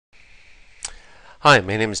Hi,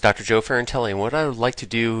 my name is Dr. Joe Ferrantelli, and what I would like to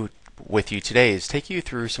do with you today is take you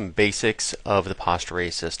through some basics of the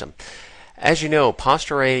PostureRay system. As you know,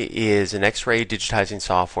 PostureRay is an X-ray digitizing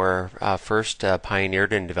software first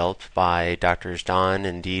pioneered and developed by Drs. Don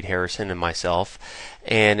and Dee Harrison and myself,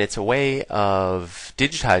 and it's a way of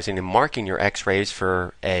digitizing and marking your X-rays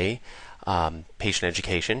for A, patient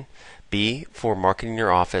education, B, for marketing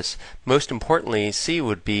your office. Most importantly, C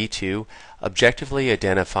would be to objectively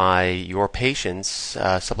identify your patient's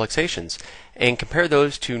subluxations and compare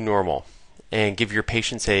those to normal and give your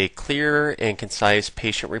patients a clear and concise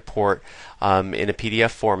patient report in a PDF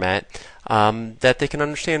format that they can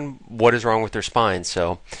understand what is wrong with their spine.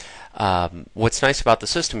 So what's nice about the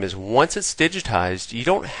system is once it's digitized, you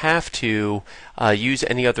don't have to use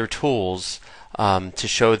any other tools to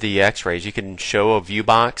show the x-rays. You can show a view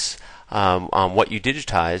box on what you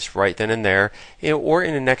digitized right then and there, or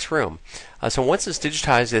in the next room. So once it's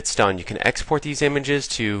digitized, it's done. You can export these images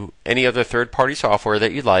to any other third-party software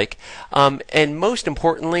that you like, and most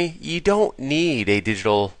importantly, you don't need a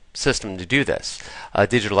digital system to do this, a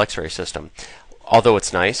digital x-ray system. Although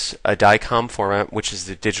it's nice, a DICOM format, which is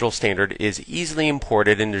the digital standard, is easily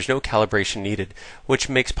imported and there's no calibration needed, which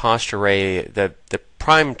makes PostureRay the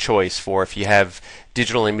prime choice for if you have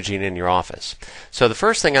digital imaging in your office. So the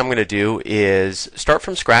first thing I'm going to do is start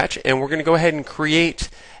from scratch, and we're going to go ahead and create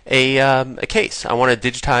a case. I want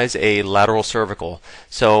to digitize a lateral cervical.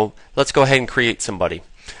 So let's go ahead and create somebody.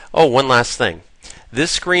 Oh, one last thing.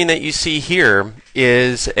 This screen that you see here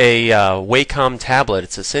is a Wacom tablet.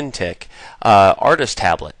 It's a Cintiq artist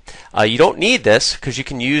tablet. You don't need this because you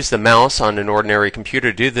can use the mouse on an ordinary computer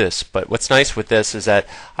to do this, but what's nice with this is that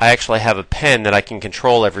I actually have a pen that I can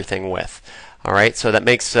control everything with. Alright, so that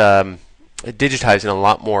makes digitizing a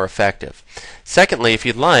lot more effective. Secondly, if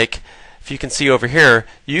you'd like, if you can see over here,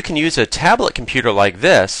 you can use a tablet computer like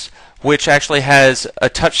this, which actually has a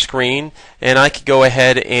touch screen, and I could go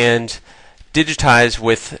ahead and digitize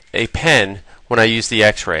with a pen when I use the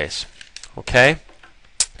x-rays. Okay?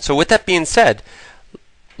 So with that being said,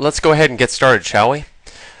 let's go ahead and get started, shall we?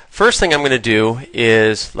 First thing I'm going to do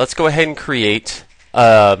is let's go ahead and create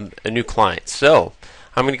a new client. So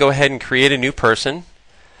I'm going to go ahead and create a new person,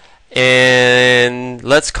 and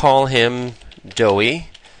let's call him Joey,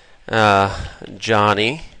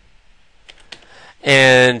 Johnny,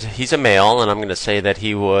 and he's a male, and I'm going to say that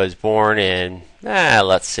he was born in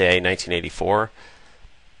let's say 1984.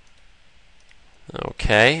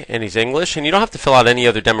 Okay, and he's English, and you don't have to fill out any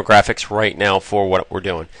other demographics right now for what we're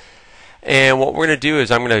doing. And what we're going to do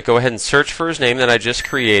is I'm going to go ahead and search for his name that I just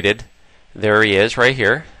created. There he is right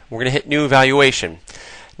here. We're going to hit new evaluation.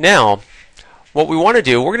 Now, what we want to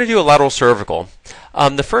do, we're going to do a lateral cervical.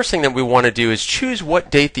 The first thing that we want to do is choose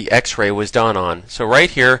what date the x-ray was done on. So right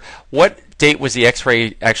here, what date was the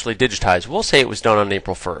x-ray actually digitized? We'll say it was done on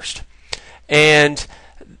April 1st. And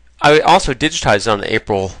I also digitized on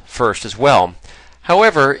April 1st as well.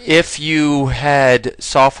 However, if you had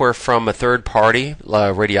software from a third party,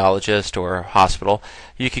 a radiologist or a hospital,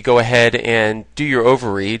 you could go ahead and do your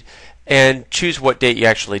overread and choose what date you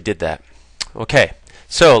actually did that. Okay,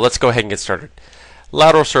 so let's go ahead and get started.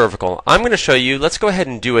 Lateral cervical. I'm going to show you, let's go ahead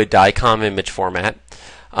and do a DICOM image format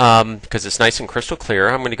because it's nice and crystal clear.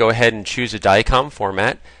 I'm going to go ahead and choose a DICOM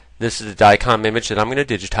format. This is the DICOM image that I'm going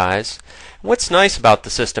to digitize. What's nice about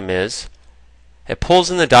the system is it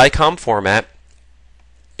pulls in the DICOM format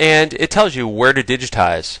and it tells you where to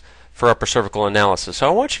digitize for upper cervical analysis. So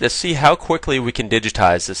I want you to see how quickly we can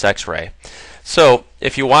digitize this x-ray. So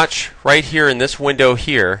if you watch right here in this window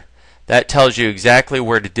here, that tells you exactly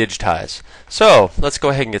where to digitize. So let's go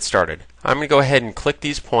ahead and get started. I'm going to go ahead and click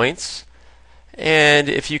these points, and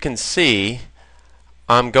if you can see,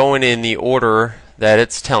 I'm going in the order that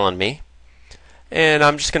it's telling me, and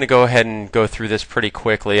I'm just going to go ahead and go through this pretty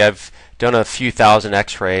quickly. I've done a few thousand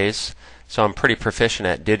x-rays, so I'm pretty proficient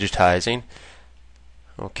at digitizing.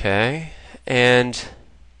 Okay, and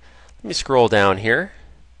let me scroll down here,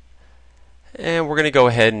 and we're going to go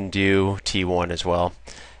ahead and do T1 as well.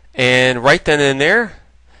 And right then and there,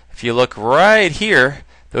 if you look right here,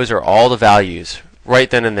 those are all the values right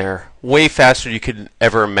then and there, way faster than you could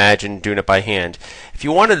ever imagine doing it by hand. If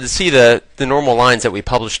you wanted to see the normal lines that we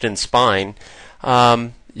published in Spine,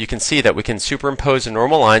 you can see that we can superimpose the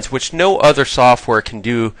normal lines, which no other software can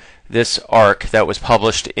do this arc that was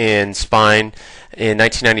published in Spine in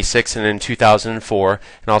 1996 and in 2004,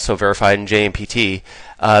 and also verified in JMPT.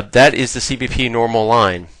 That is the CBP normal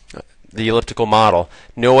line, the elliptical model.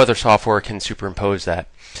 No other software can superimpose that.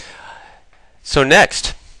 So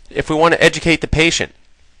next, if we want to educate the patient,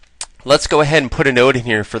 let's go ahead and put a note in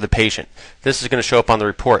here for the patient. This is going to show up on the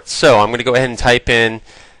report. So I'm going to go ahead and type in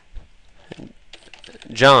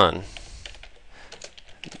John,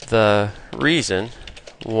 the reason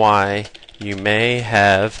why you may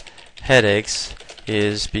have headaches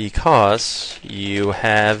is because you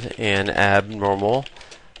have an abnormal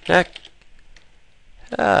neck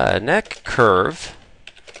curve.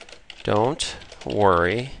 Don't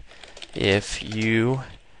worry. If you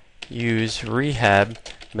use rehab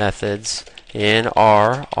methods in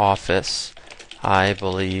our office, I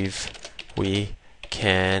believe we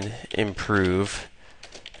can improve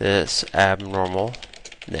this abnormal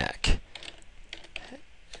neck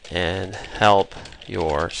and help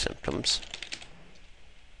your symptoms.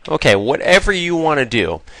 Okay, whatever you want to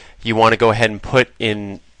do, you want to go ahead and put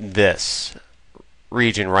in this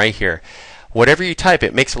region right here. Whatever you type,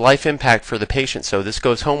 it makes a life impact for the patient, so this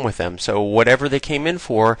goes home with them. So whatever they came in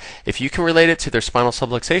for, if you can relate it to their spinal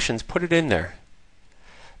subluxations, put it in there.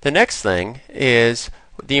 The next thing is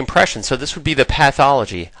the impression. So this would be the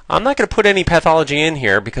pathology. I'm not going to put any pathology in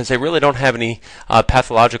here because they really don't have any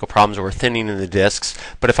pathological problems or thinning in the discs.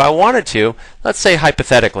 But if I wanted to, let's say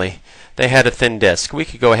hypothetically, they had a thin disc. We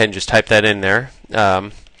could go ahead and just type that in there.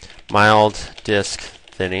 Mild disc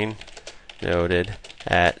thinning noted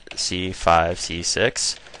at C5,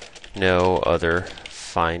 C6. No other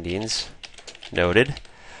findings noted.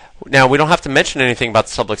 Now, we don't have to mention anything about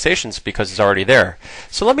the subluxations because it's already there.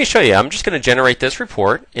 So let me show you. I'm just going to generate this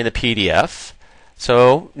report in a PDF.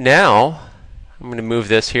 So now, I'm going to move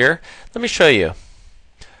this here. Let me show you.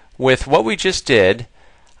 With what we just did,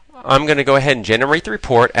 I'm going to go ahead and generate the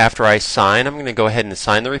report after I sign. I'm going to go ahead and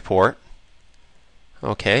assign the report.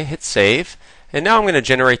 Okay, hit save. And now I'm going to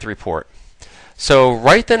generate the report. So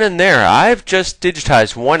right then and there, I've just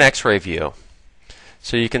digitized one X-ray view.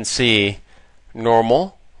 So you can see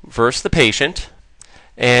normal versus the patient,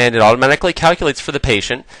 and it automatically calculates for the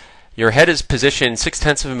patient. Your head is positioned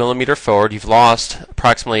 0.6 of a millimeter forward. You've lost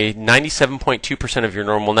approximately 97.2% of your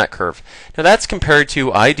normal neck curve. Now that's compared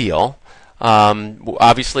to ideal.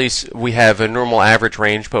 Obviously, we have a normal average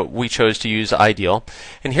range, but we chose to use ideal.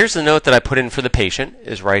 And here's the note that I put in for the patient,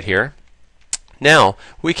 is right here. Now,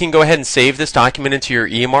 we can go ahead and save this document into your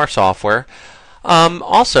EMR software.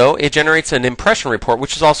 Also, it generates an impression report,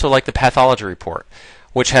 which is also like the pathology report,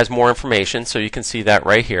 which has more information, so you can see that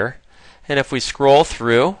right here. And if we scroll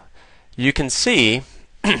through, you can see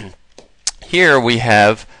here we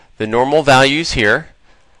have the normal values here,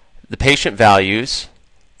 the patient values,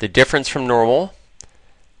 the difference from normal,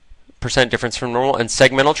 percent difference from normal, and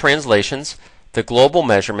segmental translations, the global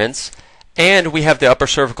measurements, and we have the upper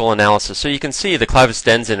cervical analysis. So you can see the clavus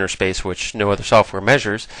dens interspace, which no other software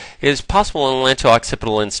measures, is possible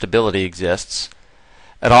atlanto-occipital instability exists.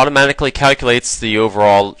 It automatically calculates the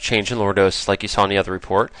overall change in lordosis like you saw in the other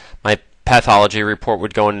report. My pathology report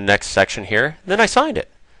would go in the next section here. Then I signed it.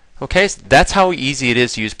 Okay, so that's how easy it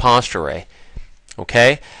is to use PostureRay.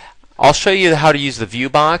 Okay, I'll show you how to use the view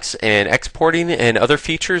box and exporting and other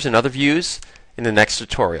features and other views in the next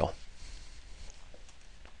tutorial.